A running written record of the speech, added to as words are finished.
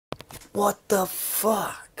What the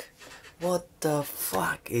fuck? What the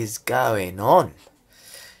fuck is going on?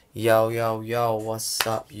 Yo, yo, yo, what's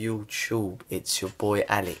up YouTube? It's your boy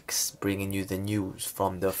Alex, bringing you the news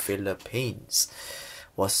from the Philippines.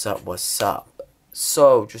 What's up, what's up?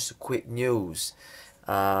 So, just a quick news.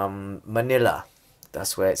 Manila,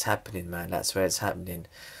 that's where it's happening, man. That's where it's happening.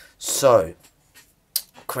 So,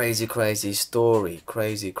 crazy story.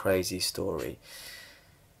 Crazy story.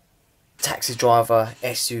 Taxi driver,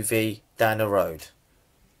 SUV, down the road.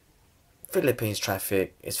 Philippines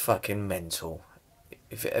traffic is fucking mental.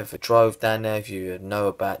 If you ever drove down there, if you know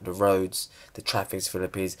about the roads, the traffic's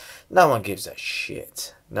Philippines, no one gives a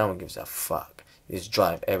shit. No one gives a fuck. You just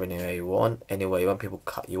drive anywhere you want. Anywhere you want, people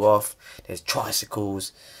cut you off. There's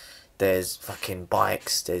tricycles. There's fucking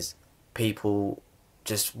bikes. There's people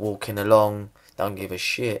just walking along. Don't give a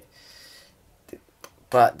shit.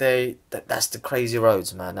 But that's the crazy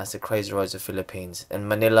roads, man. That's the crazy roads of Philippines. And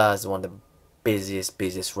Manila is one of the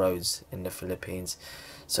busiest roads in the Philippines.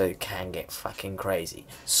 So it can get fucking crazy.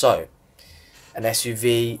 So, an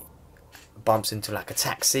SUV bumps into like a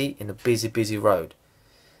taxi in a busy road.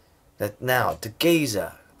 Now, the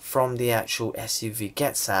geezer from the actual SUV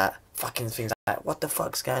gets out, fucking things like, what the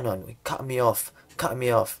fuck's going on? He cut me off.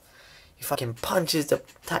 He fucking punches the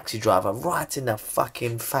taxi driver right in the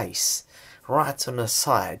fucking face. Right on the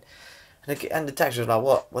side. And the taxi was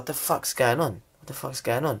like, what the fuck's going on? What the fuck's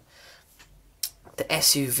going on? The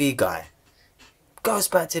SUV guy goes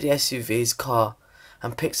back to the SUV's car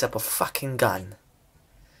and picks up a fucking gun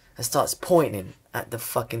and starts pointing at the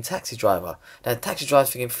fucking taxi driver. Now the taxi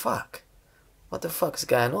driver's thinking, fuck, what the fuck's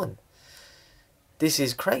going on? This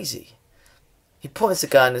is crazy. He points the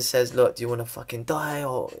gun and says, look, do you want to fucking die,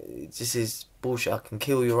 or this is bullshit, I can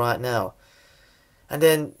kill you right now. And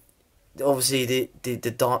then obviously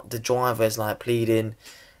the driver is like pleading, and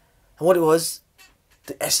what it was,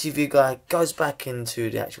 the SUV guy goes back into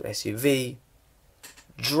the actual SUV,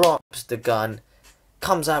 drops the gun,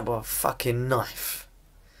 comes out with a fucking knife.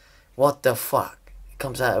 What the fuck? He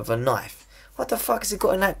comes out with a knife. What the fuck has he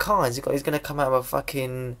got in that car? He's gonna come out with a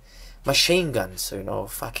fucking machine gun soon, or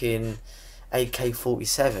fucking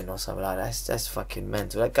AK-47 or something like that. That's fucking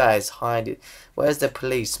mental. That guy is hiding. Where's the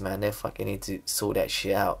police, man? They fucking need to sort that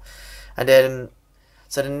shit out. And then,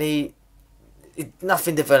 so then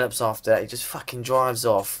nothing develops after that. He just fucking drives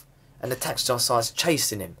off, and the taxi driver starts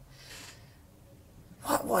chasing him.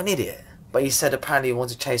 What an idiot. But he said apparently he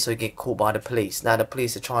wants to chase so he get caught by the police. Now the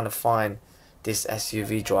police are trying to find this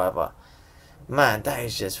SUV driver. Man, that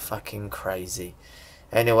is just fucking crazy.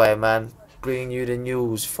 Anyway, man, bringing you the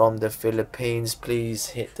news from the Philippines. Please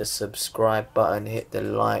hit the subscribe button, hit the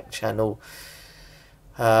like channel.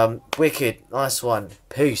 Wicked, nice one.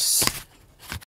 Peace.